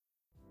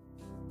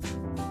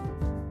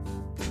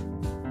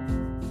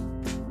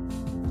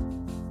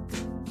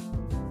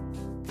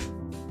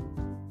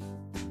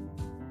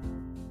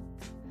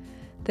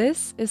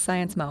This is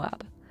Science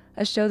Moab,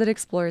 a show that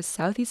explores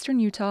southeastern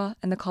Utah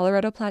and the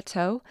Colorado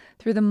Plateau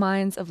through the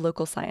minds of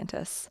local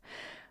scientists.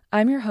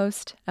 I'm your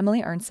host,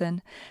 Emily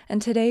Arnson,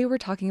 and today we're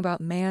talking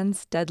about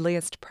man's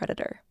deadliest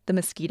predator, the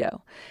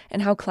mosquito,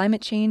 and how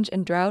climate change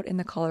and drought in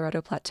the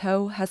Colorado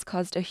Plateau has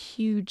caused a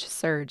huge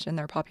surge in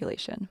their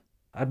population.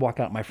 I'd walk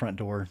out my front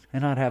door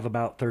and I'd have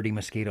about 30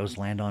 mosquitoes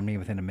land on me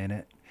within a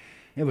minute.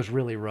 It was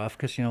really rough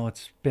because,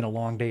 it's been a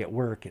long day at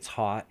work. It's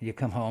hot. You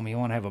come home, you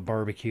want to have a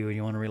barbecue,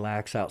 you want to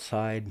relax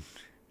outside,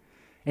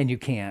 and you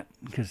can't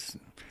because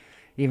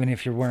even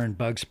if you're wearing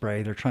bug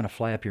spray, they're trying to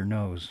fly up your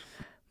nose.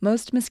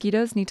 Most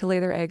mosquitoes need to lay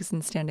their eggs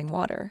in standing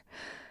water.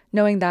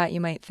 Knowing that,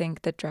 you might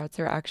think that droughts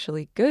are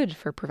actually good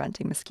for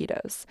preventing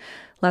mosquitoes.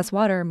 Less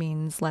water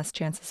means less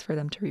chances for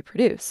them to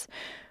reproduce.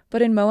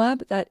 But in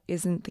Moab, that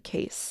isn't the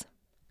case.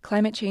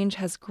 Climate change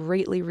has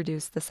greatly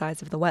reduced the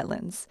size of the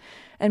wetlands,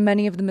 and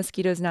many of the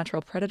mosquitoes'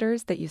 natural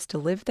predators that used to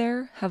live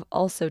there have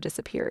also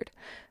disappeared.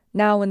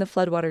 Now, when the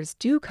floodwaters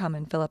do come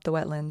and fill up the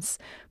wetlands,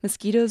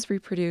 mosquitoes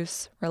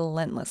reproduce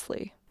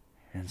relentlessly.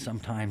 And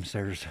sometimes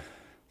there's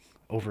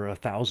over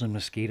 1,000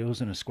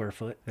 mosquitoes in a square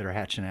foot that are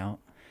hatching out.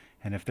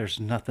 And if there's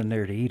nothing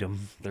there to eat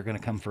them, they're going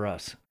to come for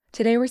us.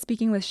 Today, we're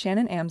speaking with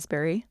Shannon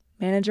Amsbury,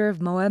 manager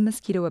of Moab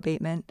Mosquito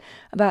Abatement,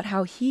 about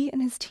how he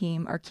and his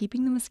team are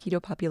keeping the mosquito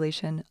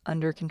population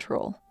under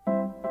control.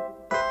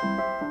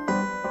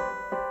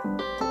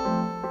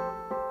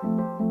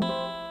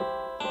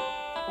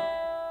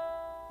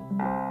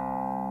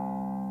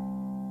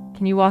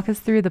 Can you walk us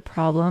through the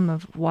problem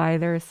of why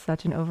there is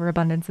such an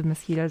overabundance of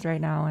mosquitoes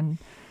right now and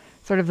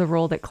sort of the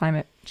role that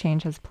climate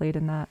change has played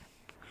in that?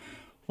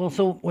 Well,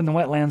 so when the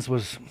wetlands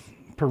was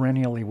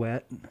perennially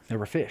wet, there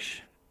were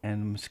fish.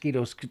 And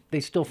mosquitoes, they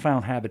still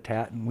found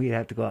habitat, and we'd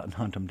have to go out and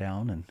hunt them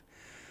down.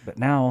 But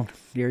now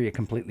the area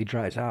completely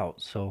dries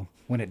out. So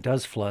when it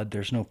does flood,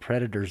 there's no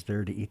predators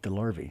there to eat the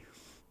larvae.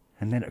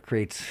 And then it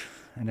creates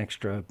an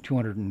extra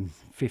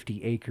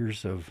 250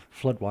 acres of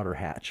floodwater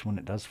hatch when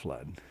it does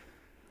flood.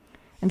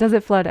 And does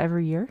it flood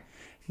every year?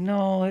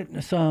 No,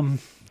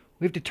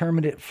 we've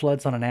determined it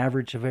floods on an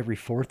average of every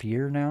fourth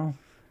year now.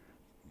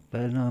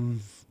 But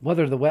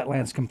whether the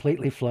wetlands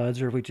completely floods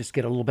or we just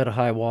get a little bit of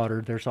high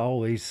water, there's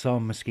always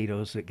some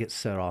mosquitoes that get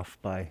set off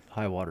by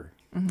high water.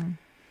 Mm-hmm.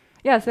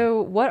 Yeah,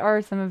 so what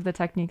are some of the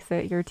techniques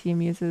that your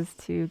team uses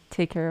to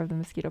take care of the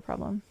mosquito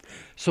problem?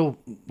 So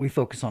we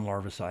focus on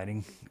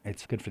larviciding.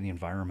 It's good for the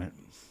environment.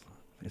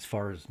 As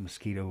far as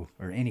mosquito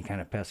or any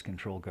kind of pest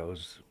control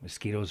goes,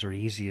 mosquitoes are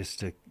easiest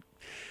to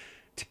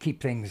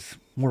keep things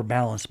more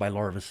balanced by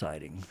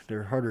larviciding.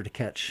 They're harder to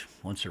catch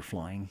once they're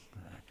flying.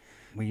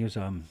 We use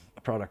a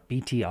product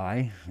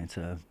BTI. It's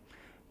a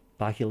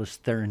Bacillus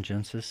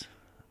thuringiensis,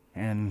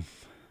 and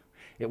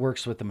it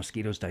works with the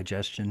mosquito's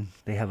digestion.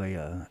 They have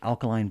a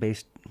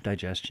alkaline-based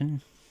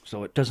digestion,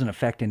 so it doesn't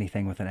affect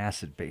anything with an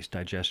acid-based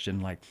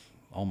digestion like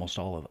almost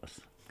all of us.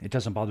 It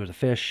doesn't bother the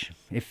fish.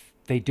 If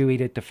they do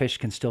eat it, the fish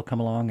can still come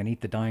along and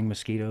eat the dying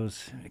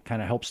mosquitoes. It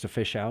kind of helps the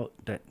fish out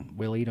that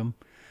will eat them.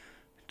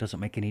 It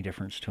doesn't make any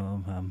difference to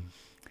them.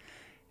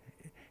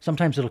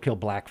 Sometimes it'll kill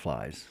black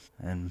flies,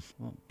 and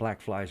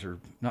black flies are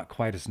not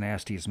quite as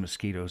nasty as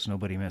mosquitoes.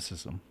 Nobody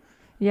misses them.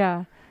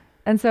 Yeah.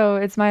 And so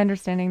it's my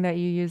understanding that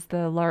you use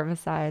the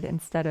larvicide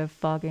instead of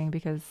fogging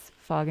because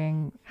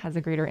fogging has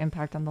a greater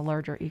impact on the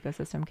larger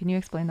ecosystem. Can you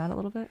explain that a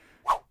little bit?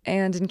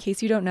 And in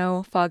case you don't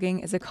know, fogging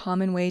is a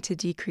common way to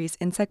decrease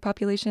insect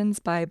populations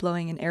by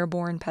blowing an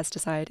airborne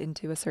pesticide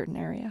into a certain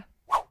area.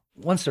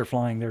 Once they're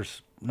flying,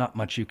 there's not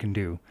much you can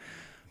do.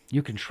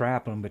 You can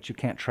trap them, but you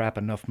can't trap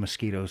enough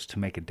mosquitoes to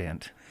make a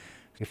dent.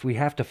 If we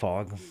have to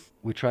fog,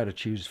 we try to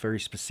choose very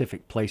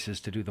specific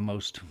places to do the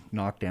most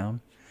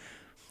knockdown.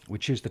 We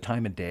choose the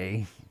time of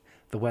day.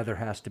 The weather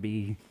has to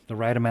be the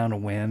right amount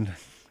of wind.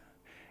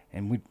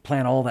 And we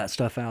plan all that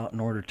stuff out in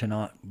order to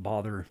not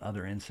bother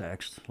other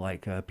insects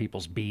like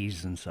people's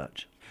bees and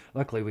such.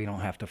 Luckily, we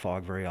don't have to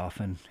fog very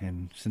often.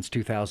 And since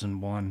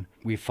 2001,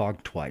 we've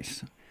fogged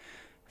twice.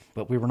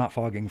 But we were not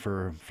fogging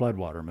for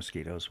floodwater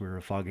mosquitoes. We were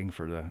fogging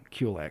for the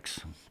Culex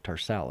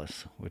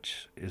tarsalis,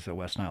 which is a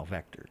West Nile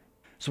vector.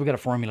 So we got a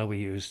formula we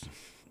used.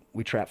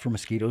 We trap for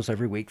mosquitoes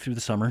every week through the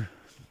summer,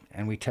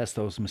 and we test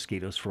those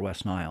mosquitoes for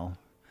West Nile.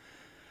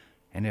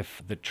 And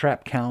if the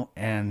trap count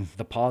and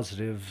the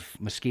positive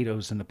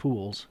mosquitoes in the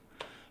pools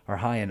are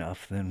high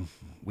enough, then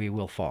we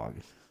will fog.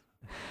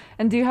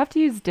 And do you have to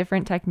use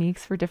different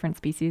techniques for different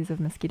species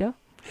of mosquito?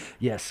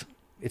 Yes.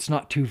 It's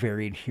not too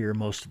varied here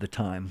most of the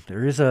time.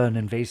 There is an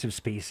invasive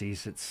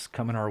species that's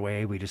coming our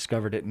way. We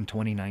discovered it in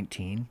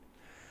 2019.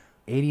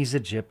 Aedes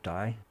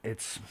aegypti.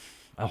 It's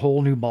a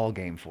whole new ball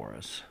game for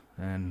us.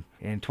 And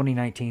in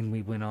 2019,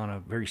 we went on a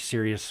very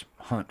serious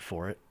hunt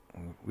for it.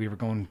 We were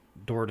going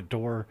door to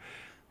door,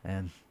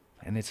 and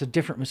it's a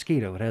different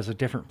mosquito. It has a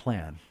different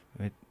plan.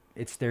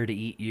 It's there to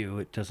eat you.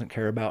 It doesn't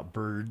care about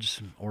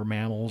birds or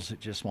mammals. It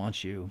just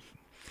wants you.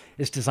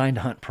 It's designed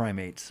to hunt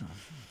primates.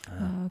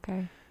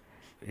 Okay.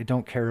 It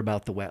don't care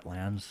about the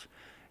wetlands.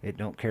 It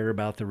don't care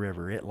about the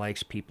river. It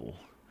likes people.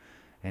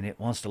 and it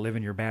wants to live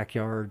in your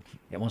backyard.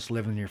 It wants to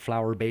live in your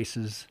flower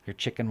bases, your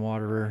chicken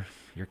waterer,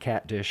 your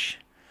cat dish.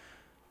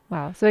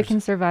 Wow. So it can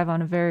survive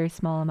on a very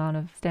small amount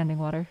of standing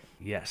water.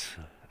 Yes,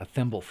 a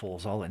thimbleful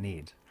is all it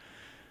needs.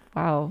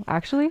 Wow.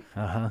 Actually?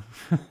 Uh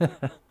huh.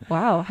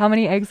 Wow. How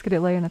many eggs could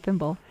it lay in a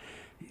thimble?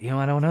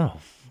 I don't know.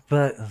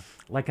 But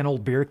like an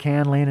old beer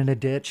can laying in a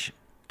ditch,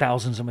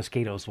 thousands of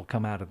mosquitoes will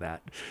come out of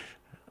that.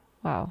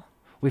 Wow.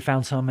 We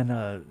found some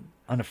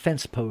on a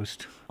fence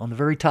post. On the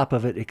very top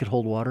of it, it could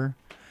hold water.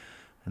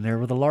 And there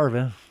were the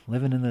larvae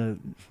living in the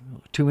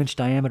 2-inch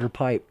diameter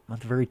pipe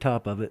at the very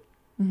top of it,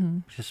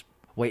 just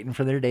waiting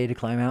for their day to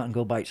climb out and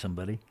go bite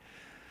somebody.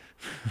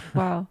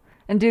 Wow.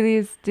 And do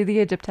the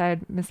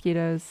Egyptide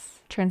mosquitoes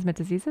transmit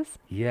diseases?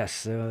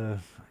 Yes,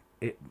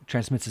 it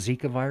transmits a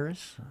Zika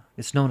virus.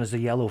 It's known as the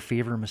yellow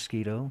fever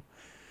mosquito.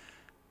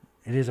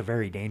 It is a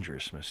very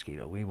dangerous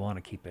mosquito. We want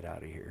to keep it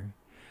out of here.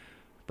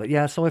 But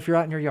yeah, so if you're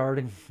out in your yard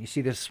and you see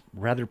this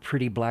rather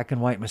pretty black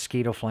and white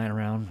mosquito flying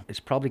around, it's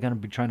probably going to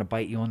be trying to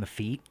bite you on the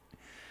feet.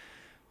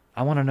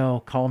 I want to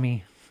know, call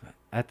me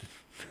at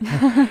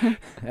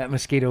at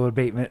mosquito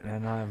abatement,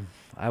 and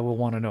I will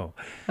want to know.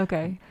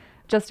 Okay.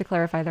 Just to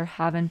clarify, there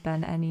haven't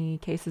been any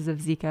cases of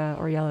Zika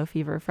or yellow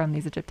fever from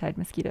these Egyptide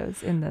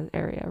mosquitoes in the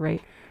area,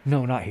 right?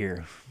 No, not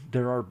here.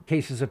 There are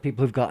cases of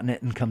people who've gotten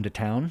it and come to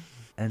town.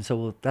 And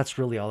so that's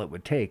really all it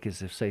would take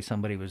is if, say,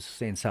 somebody was,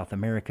 say, in South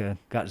America,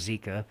 got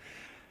Zika,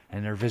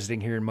 and they're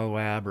visiting here in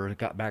Moab or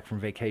got back from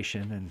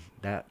vacation, and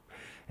that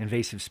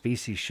invasive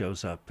species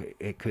shows up,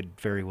 it could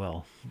very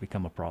well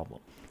become a problem.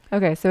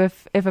 Okay, so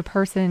if a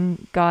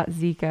person got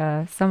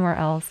Zika somewhere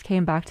else,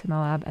 came back to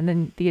Moab, and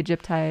then the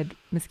Egyptide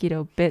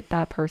mosquito bit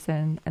that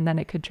person, and then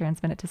it could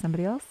transmit it to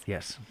somebody else?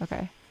 Yes.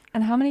 Okay.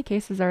 And how many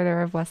cases are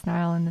there of West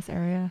Nile in this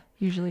area,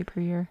 usually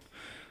per year?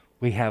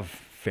 We have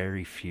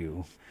very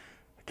few.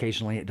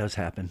 Occasionally it does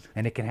happen,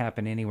 and it can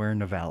happen anywhere in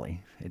the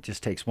valley. It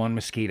just takes one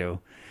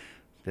mosquito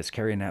that's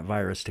carrying that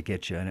virus to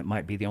get you, and it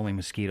might be the only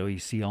mosquito you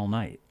see all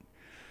night.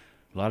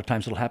 A lot of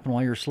times it'll happen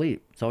while you're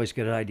asleep. It's always a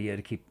good idea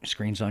to keep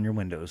screens on your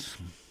windows.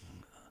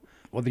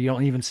 Whether you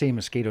don't even see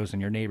mosquitoes in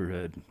your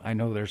neighborhood. I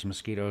know there's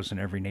mosquitoes in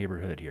every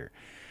neighborhood here.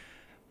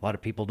 A lot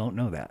of people don't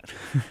know that.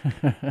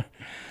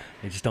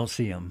 They just don't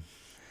see them.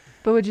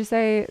 But would you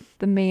say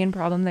the main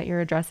problem that you're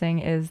addressing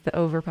is the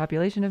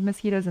overpopulation of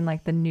mosquitoes and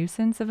like the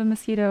nuisance of a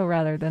mosquito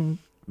rather than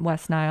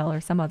West Nile or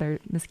some other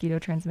mosquito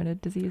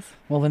transmitted disease?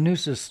 Well, the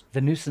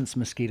nuisance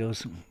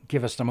mosquitoes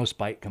give us the most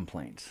bite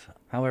complaints.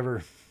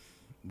 However,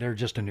 they're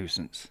just a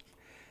nuisance,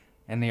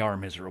 and they are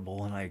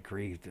miserable, and I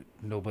agree that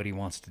nobody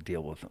wants to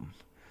deal with them.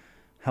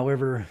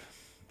 However,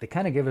 they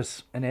kind of give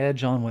us an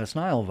edge on West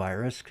Nile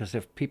virus because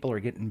if people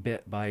are getting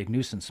bit by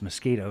nuisance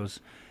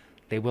mosquitoes,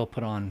 they will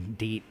put on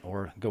DEET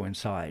or go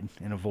inside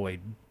and avoid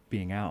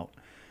being out.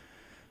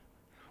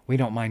 We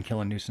don't mind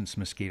killing nuisance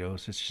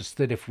mosquitoes. It's just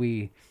that if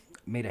we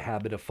made a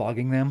habit of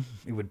fogging them,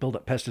 it would build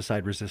up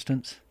pesticide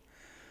resistance,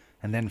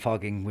 and then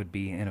fogging would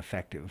be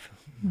ineffective.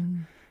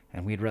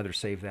 And we'd rather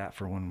save that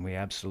for when we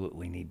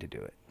absolutely need to do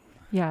it.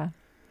 Yeah.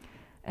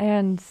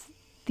 And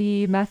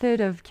the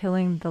method of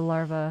killing the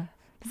larva,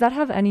 does that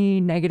have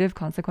any negative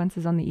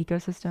consequences on the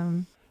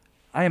ecosystem?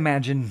 I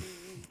imagine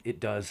it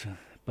does,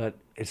 but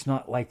it's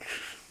not like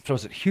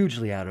throws it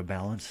hugely out of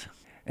balance.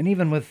 And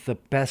even with the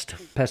best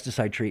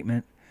pesticide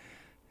treatment,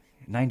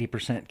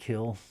 90%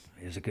 kill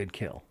is a good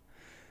kill.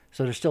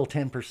 So there's still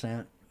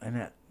 10%, and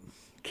that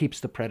keeps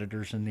the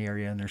predators in the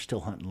area, and they're still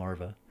hunting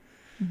larvae.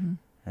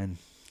 And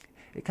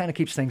it kind of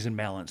keeps things in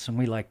balance, and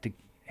we like to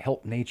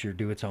help nature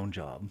do its own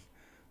job.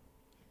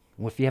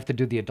 Well, if you have to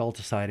do the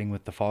adulticiding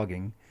with the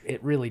fogging,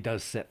 it really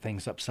does set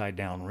things upside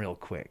down real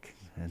quick.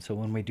 And so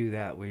when we do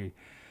that,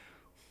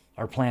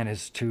 our plan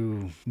is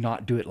to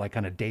not do it like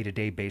on a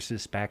day-to-day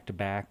basis, back to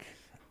back.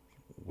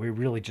 We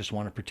really just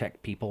want to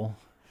protect people.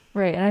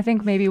 Right. And I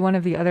think maybe one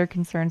of the other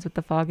concerns with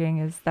the fogging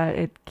is that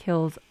it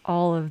kills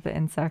all of the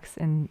insects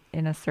in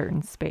a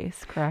certain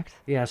space, correct?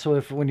 Yeah,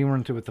 so when you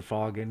run through with the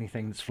fog,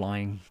 anything that's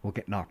flying will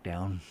get knocked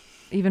down.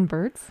 Even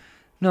birds?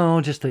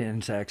 No, just the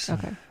insects.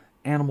 Okay.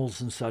 Animals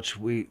and such,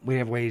 we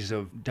have ways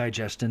of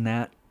digesting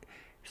that.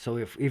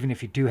 So even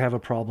if you do have a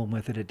problem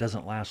with it, it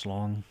doesn't last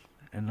long.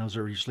 And those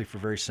are usually for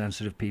very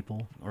sensitive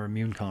people or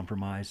immune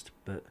compromised.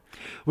 But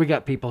we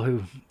got people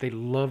who, they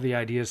love the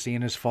idea of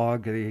seeing this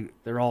fog.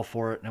 They're all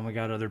for it. And we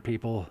got other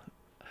people,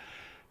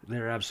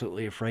 they're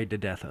absolutely afraid to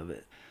death of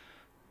it.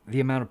 The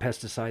amount of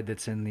pesticide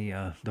that's in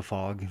the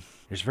fog,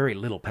 there's very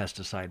little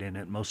pesticide in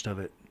it. Most of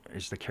it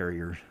is the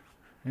carrier.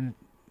 And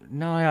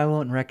no, I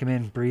wouldn't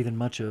recommend breathing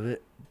much of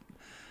it.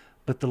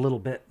 But the little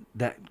bit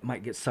that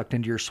might get sucked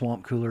into your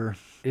swamp cooler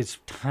is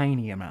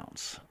tiny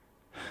amounts.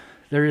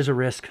 There is a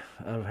risk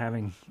of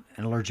having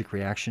an allergic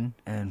reaction.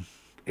 And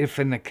if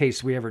in the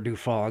case we ever do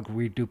fog,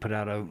 we do put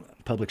out a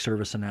public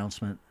service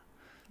announcement.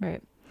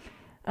 Right.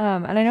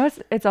 And I know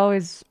it's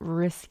always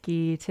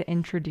risky to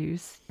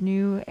introduce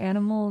new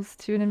animals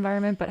to an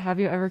environment, but have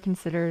you ever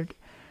considered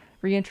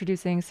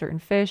reintroducing certain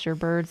fish or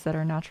birds that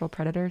are natural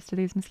predators to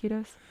these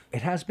mosquitoes?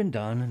 It has been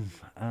done.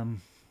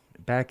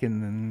 Back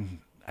in,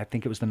 I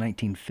think it was the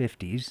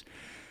 1950s,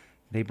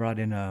 They brought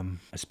in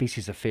a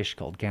species of fish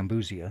called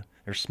gambusia.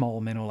 They're small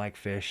minnow-like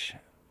fish.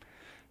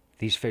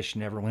 These fish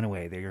never went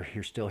away.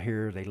 They're still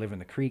here. They live in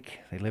the creek.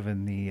 They live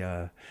in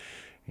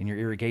in your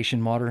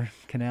irrigation water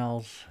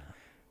canals,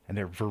 and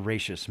they're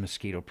voracious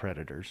mosquito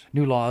predators.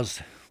 New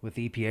laws with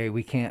the EPA: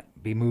 we can't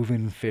be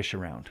moving fish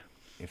around.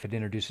 If it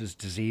introduces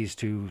disease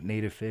to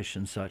native fish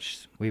and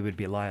such, we would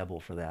be liable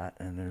for that,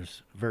 and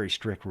there's very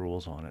strict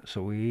rules on it.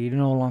 So we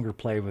no longer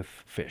play with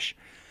fish.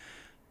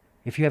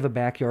 If you have a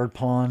backyard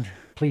pond,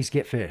 please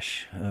get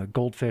fish.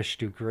 Goldfish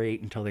do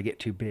great until they get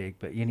too big,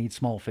 but you need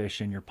small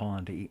fish in your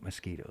pond to eat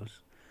mosquitoes.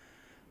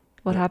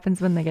 What But,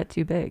 happens when they get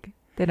too big?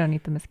 They don't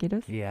eat the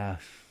mosquitoes? yeah.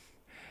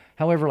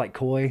 However, like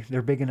koi,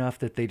 they're big enough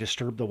that they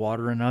disturb the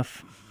water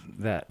enough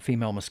that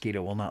female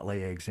mosquito will not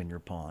lay eggs in your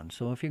pond.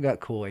 So if you got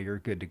koi, you're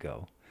good to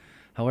go.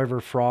 However,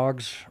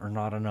 frogs are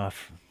not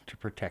enough to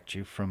protect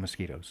you from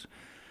mosquitoes.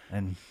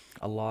 And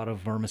a lot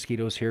of our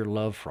mosquitoes here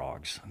love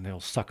frogs, and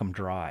they'll suck them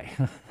dry.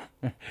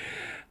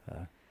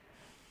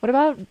 What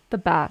about the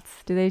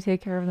bats? Do they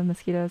take care of the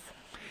mosquitoes?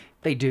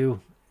 They do,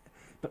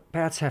 but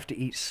bats have to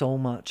eat so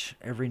much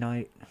every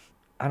night.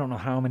 I don't know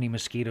how many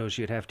mosquitoes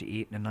you'd have to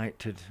eat in a night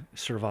to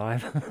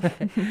survive,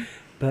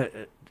 but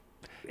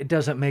it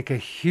doesn't make a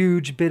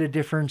huge bit of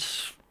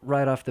difference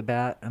right off the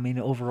bat. I mean,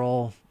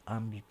 overall,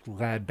 I'm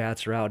glad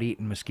bats are out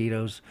eating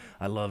mosquitoes.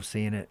 I love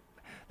seeing it.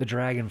 The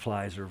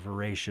dragonflies are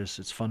voracious.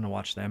 It's fun to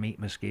watch them eat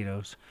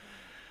mosquitoes.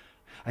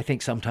 I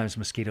think sometimes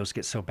mosquitoes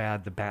get so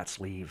bad the bats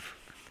leave.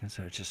 And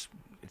so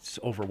it's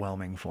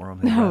overwhelming for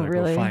them. They'd Oh, rather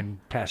really? go find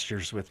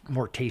pastures with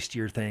more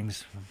tastier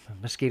things.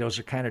 Mosquitoes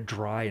are kind of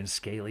dry and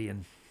scaly,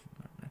 and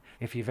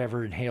if you've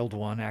ever inhaled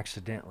one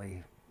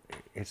accidentally,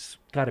 it's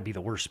got to be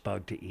the worst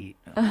bug to eat.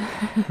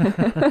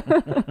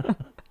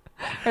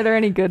 Are there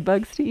any good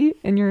bugs to eat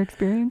in your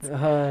experience?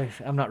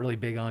 I'm not really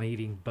big on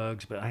eating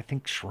bugs, but I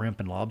think shrimp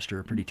and lobster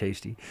are pretty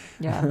tasty.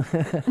 Yeah.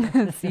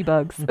 Sea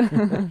bugs.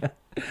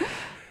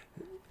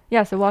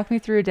 Yeah, so walk me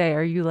through a day.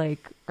 Are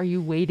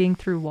you wading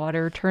through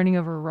water, turning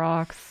over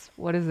rocks?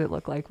 What does it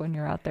look like when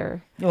you're out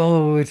there?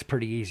 Oh, it's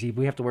pretty easy.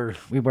 We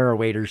wear our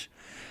waders.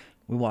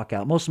 We walk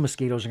out. Most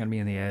mosquitoes are going to be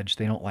in the edge.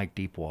 They don't like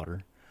deep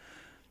water.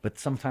 But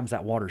sometimes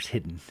that water's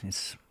hidden.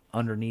 It's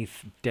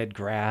underneath dead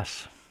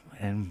grass,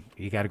 and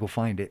you got to go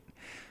find it.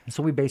 And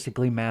so we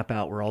basically map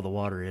out where all the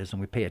water is,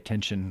 and we pay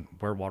attention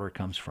where water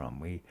comes from.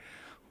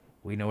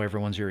 We know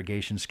everyone's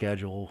irrigation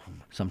schedule.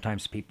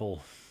 Sometimes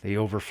people, they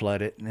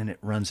overflood it, and then it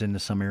runs into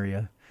some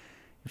area.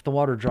 If the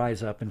water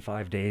dries up in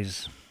 5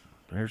 days,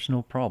 there's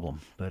no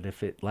problem. But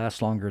if it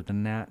lasts longer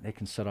than that, it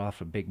can set off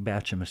a big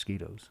batch of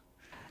mosquitoes.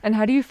 And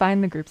how do you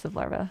find the groups of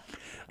larvae?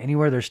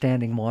 Anywhere there's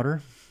standing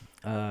water,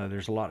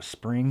 there's a lot of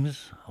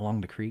springs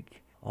along the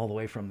creek, all the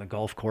way from the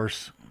golf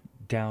course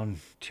down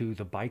to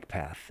the bike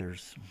path.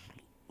 There's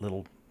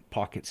little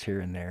pockets here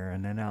and there,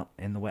 and then out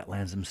in the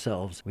wetlands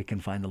themselves, we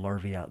can find the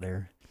larvae out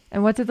there.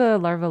 And what do the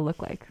larvae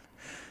look like?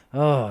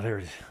 Oh,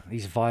 there's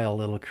these vile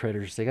little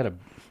critters. They kind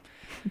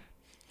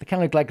of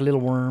look like a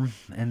little worm,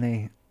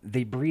 and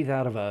they breathe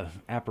out of a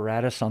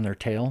apparatus on their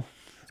tail.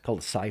 It's called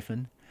a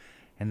siphon,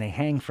 and they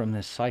hang from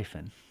this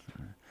siphon.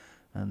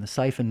 And the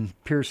siphon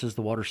pierces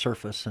the water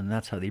surface, and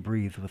that's how they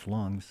breathe with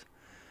lungs.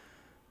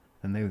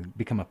 And they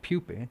become a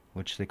pupae,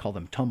 which they call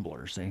them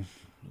tumblers. They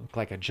look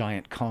like a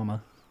giant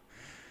comma.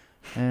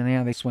 And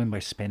yeah, they swim by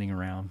spinning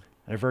around.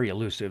 They're very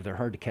elusive. They're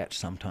hard to catch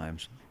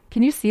sometimes.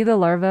 Can you see the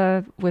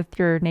larvae with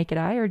your naked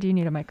eye, or do you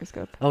need a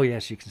microscope? Oh,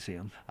 yes, you can see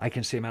them. I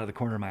can see them out of the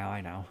corner of my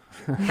eye now.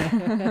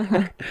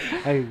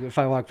 If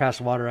I walk past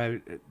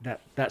water,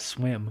 that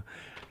swim,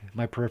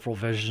 my peripheral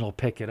vision will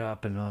pick it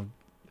up. And of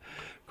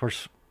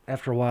course,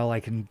 after a while,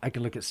 I can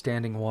look at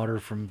standing water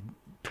from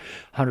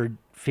 100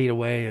 feet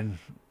away, and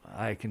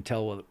I can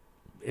tell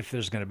if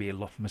there's going to be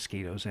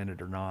mosquitoes in it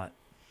or not.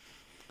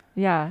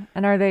 Yeah.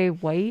 And are they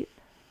white?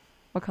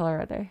 What color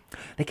are they?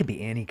 They could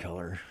be any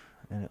color.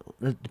 And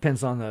it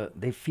depends on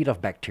they feed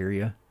off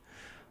bacteria.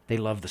 They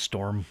love the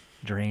storm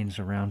drains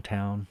around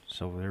town,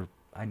 so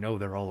I know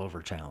they're all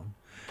over town.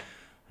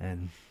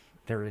 And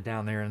they're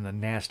down there in the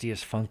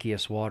nastiest,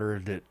 funkiest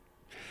water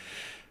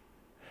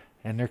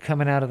and they're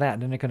coming out of that,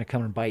 and then they're going to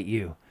come and bite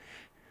you.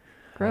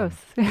 Gross.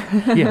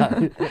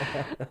 Yeah.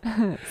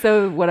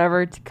 So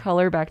whatever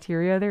color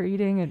bacteria they're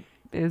eating, it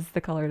is the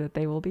color that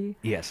they will be?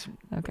 Yes.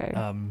 Okay.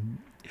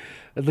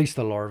 At least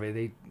the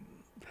larvae,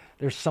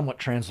 they're somewhat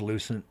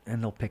translucent,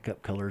 and they'll pick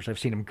up colors. I've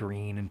seen them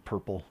green and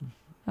purple,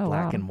 Oh,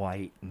 black wow. and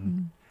white.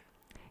 And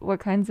What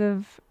kinds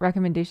of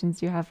recommendations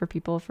do you have for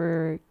people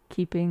for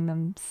keeping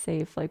them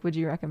safe? Like, would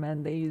you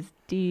recommend they use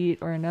DEET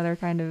or another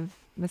kind of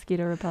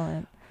mosquito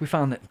repellent? we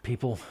found that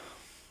people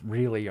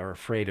really are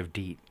afraid of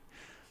DEET.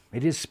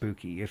 It is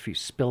spooky. If you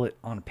spill it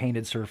on a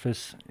painted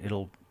surface,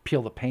 it'll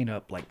peel the paint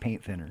up like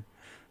paint thinner.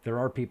 There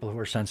are people who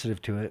are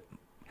sensitive to it.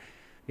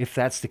 If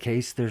that's the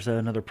case, there's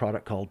another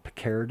product called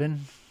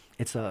Picaridin.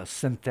 It's a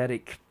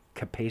synthetic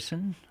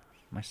capsaicin.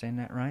 Am I saying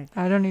that right?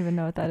 I don't even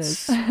know what that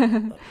is.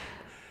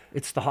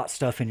 It's the hot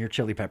stuff in your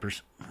chili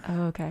peppers.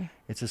 Oh, okay.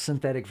 It's a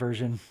synthetic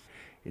version.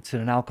 It's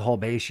in an alcohol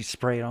base. You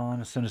spray it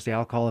on. As soon as the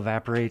alcohol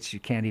evaporates, you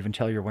can't even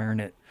tell you're wearing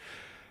it.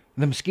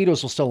 The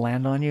mosquitoes will still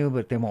land on you,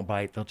 but they won't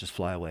bite. They'll just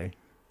fly away.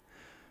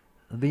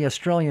 The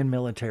Australian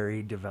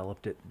military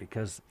developed it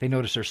because they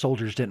noticed their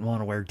soldiers didn't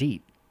want to wear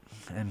DEET.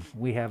 And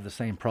we have the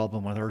same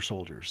problem with our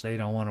soldiers. They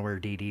don't want to wear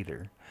DEET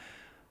either.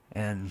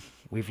 And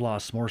we've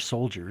lost more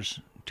soldiers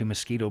to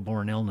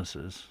mosquito-borne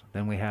illnesses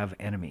than we have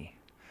enemy.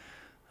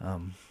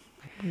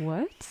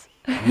 What?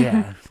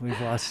 Yeah, we've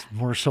lost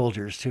more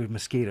soldiers to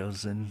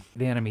mosquitoes than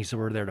the enemies that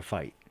were there to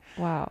fight.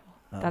 Wow.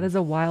 That is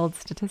a wild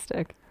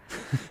statistic.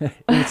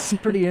 It's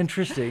pretty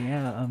interesting,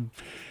 yeah.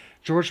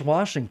 George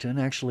Washington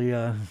actually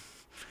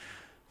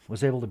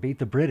was able to beat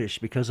the British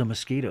because of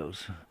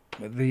mosquitoes.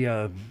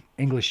 The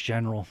English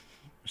general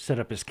set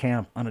up his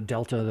camp on a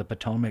delta of the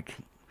Potomac,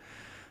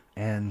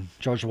 and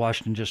George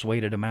Washington just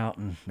waited them out,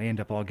 and they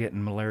ended up all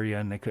getting malaria,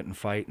 and they couldn't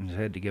fight and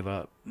had to give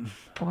up.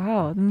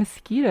 Wow, the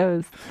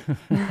mosquitoes.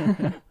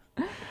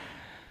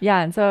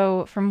 Yeah, and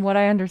so from what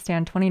I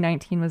understand,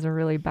 2019 was a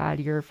really bad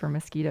year for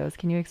mosquitoes.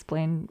 Can you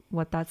explain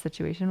what that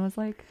situation was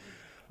like?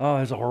 Oh,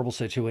 it was a horrible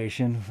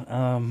situation.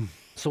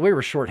 So we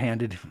were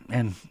shorthanded,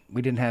 and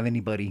we didn't have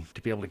anybody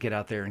to be able to get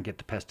out there and get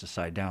the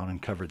pesticide down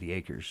and cover the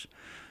acres.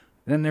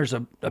 Then there's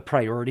a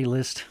priority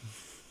list.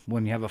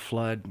 When you have a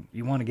flood,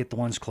 you want to get the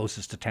ones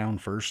closest to town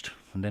first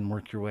and then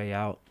work your way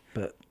out.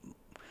 But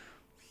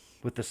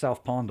with the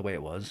South Pond the way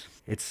it was,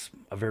 it's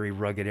a very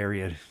rugged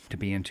area to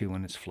be into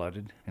when it's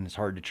flooded, and it's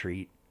hard to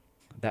treat.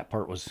 That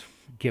part was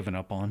given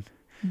up on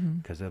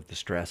because of the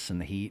stress and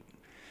the heat.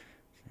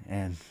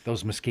 And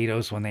those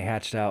mosquitoes, when they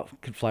hatched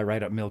out, could fly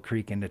right up Mill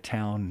Creek into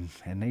town,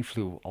 and they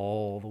flew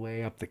all the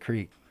way up the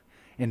creek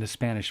into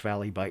Spanish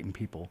Valley biting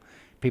people.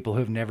 People who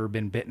have never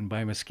been bitten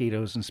by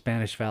mosquitoes in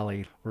Spanish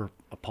Valley were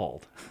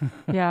appalled.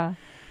 Yeah.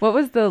 What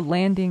was the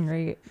landing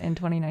rate in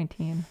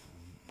 2019?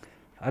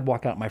 I'd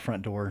walk out my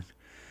front door,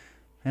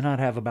 and I'd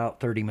have about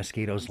 30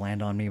 mosquitoes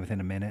land on me within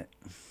a minute.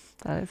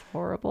 That is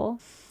horrible.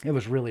 It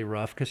was really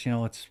rough because,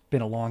 it's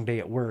been a long day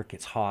at work.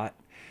 It's hot.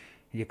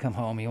 You come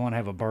home, you want to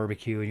have a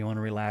barbecue, you want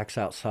to relax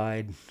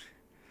outside,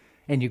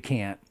 and you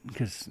can't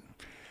because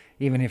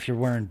even if you're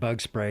wearing bug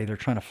spray, they're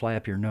trying to fly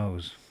up your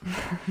nose.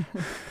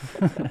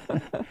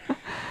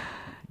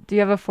 Do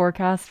you have a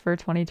forecast for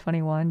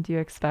 2021? Do you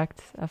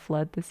expect a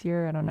flood this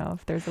year? I don't know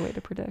if there's a way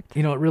to predict.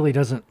 It really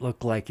doesn't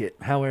look like it.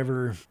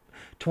 However,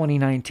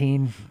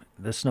 2019,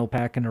 the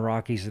snowpack in the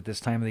Rockies at this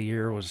time of the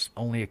year was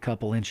only a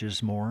couple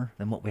inches more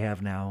than what we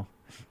have now.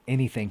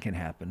 Anything can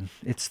happen.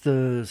 It's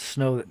the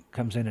snow that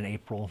comes in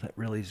April that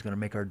really is going to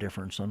make our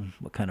difference on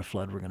what kind of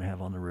flood we're going to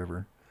have on the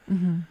river.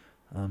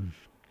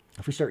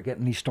 If we start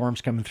getting these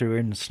storms coming through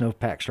and the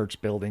snowpack starts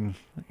building,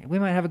 we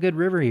might have a good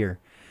river year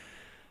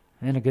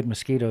and a good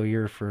mosquito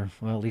year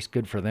at least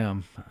good for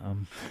them.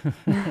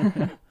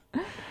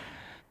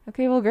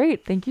 Okay, well,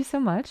 great. Thank you so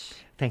much.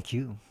 Thank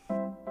you.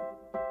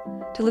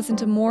 To listen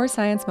to more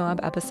Science Moab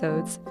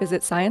episodes,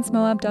 visit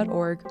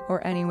sciencemoab.org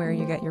or anywhere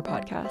you get your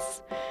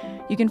podcasts.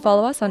 You can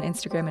follow us on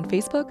Instagram and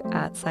Facebook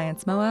at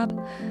Science Moab.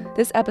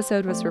 This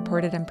episode was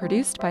reported and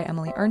produced by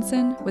Emily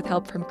Ernson with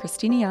help from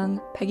Christina Young,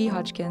 Peggy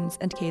Hodgkins,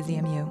 and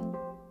KZMU.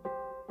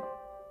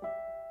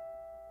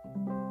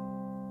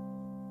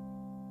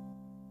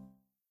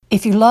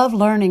 If you love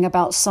learning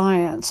about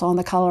science on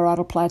the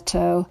Colorado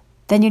Plateau,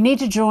 then you need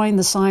to join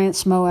the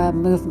Science Moab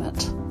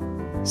movement.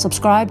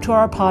 Subscribe to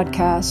our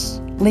podcasts,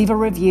 leave a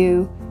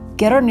review,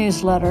 get our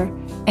newsletter,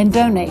 and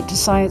donate to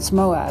Science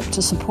Moab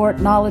to support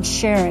knowledge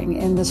sharing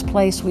in this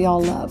place we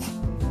all love.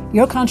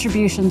 Your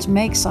contributions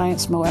make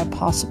Science Moab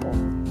possible.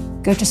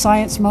 Go to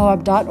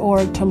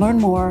sciencemoab.org to learn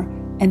more,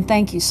 and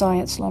thank you,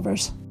 science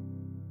lovers.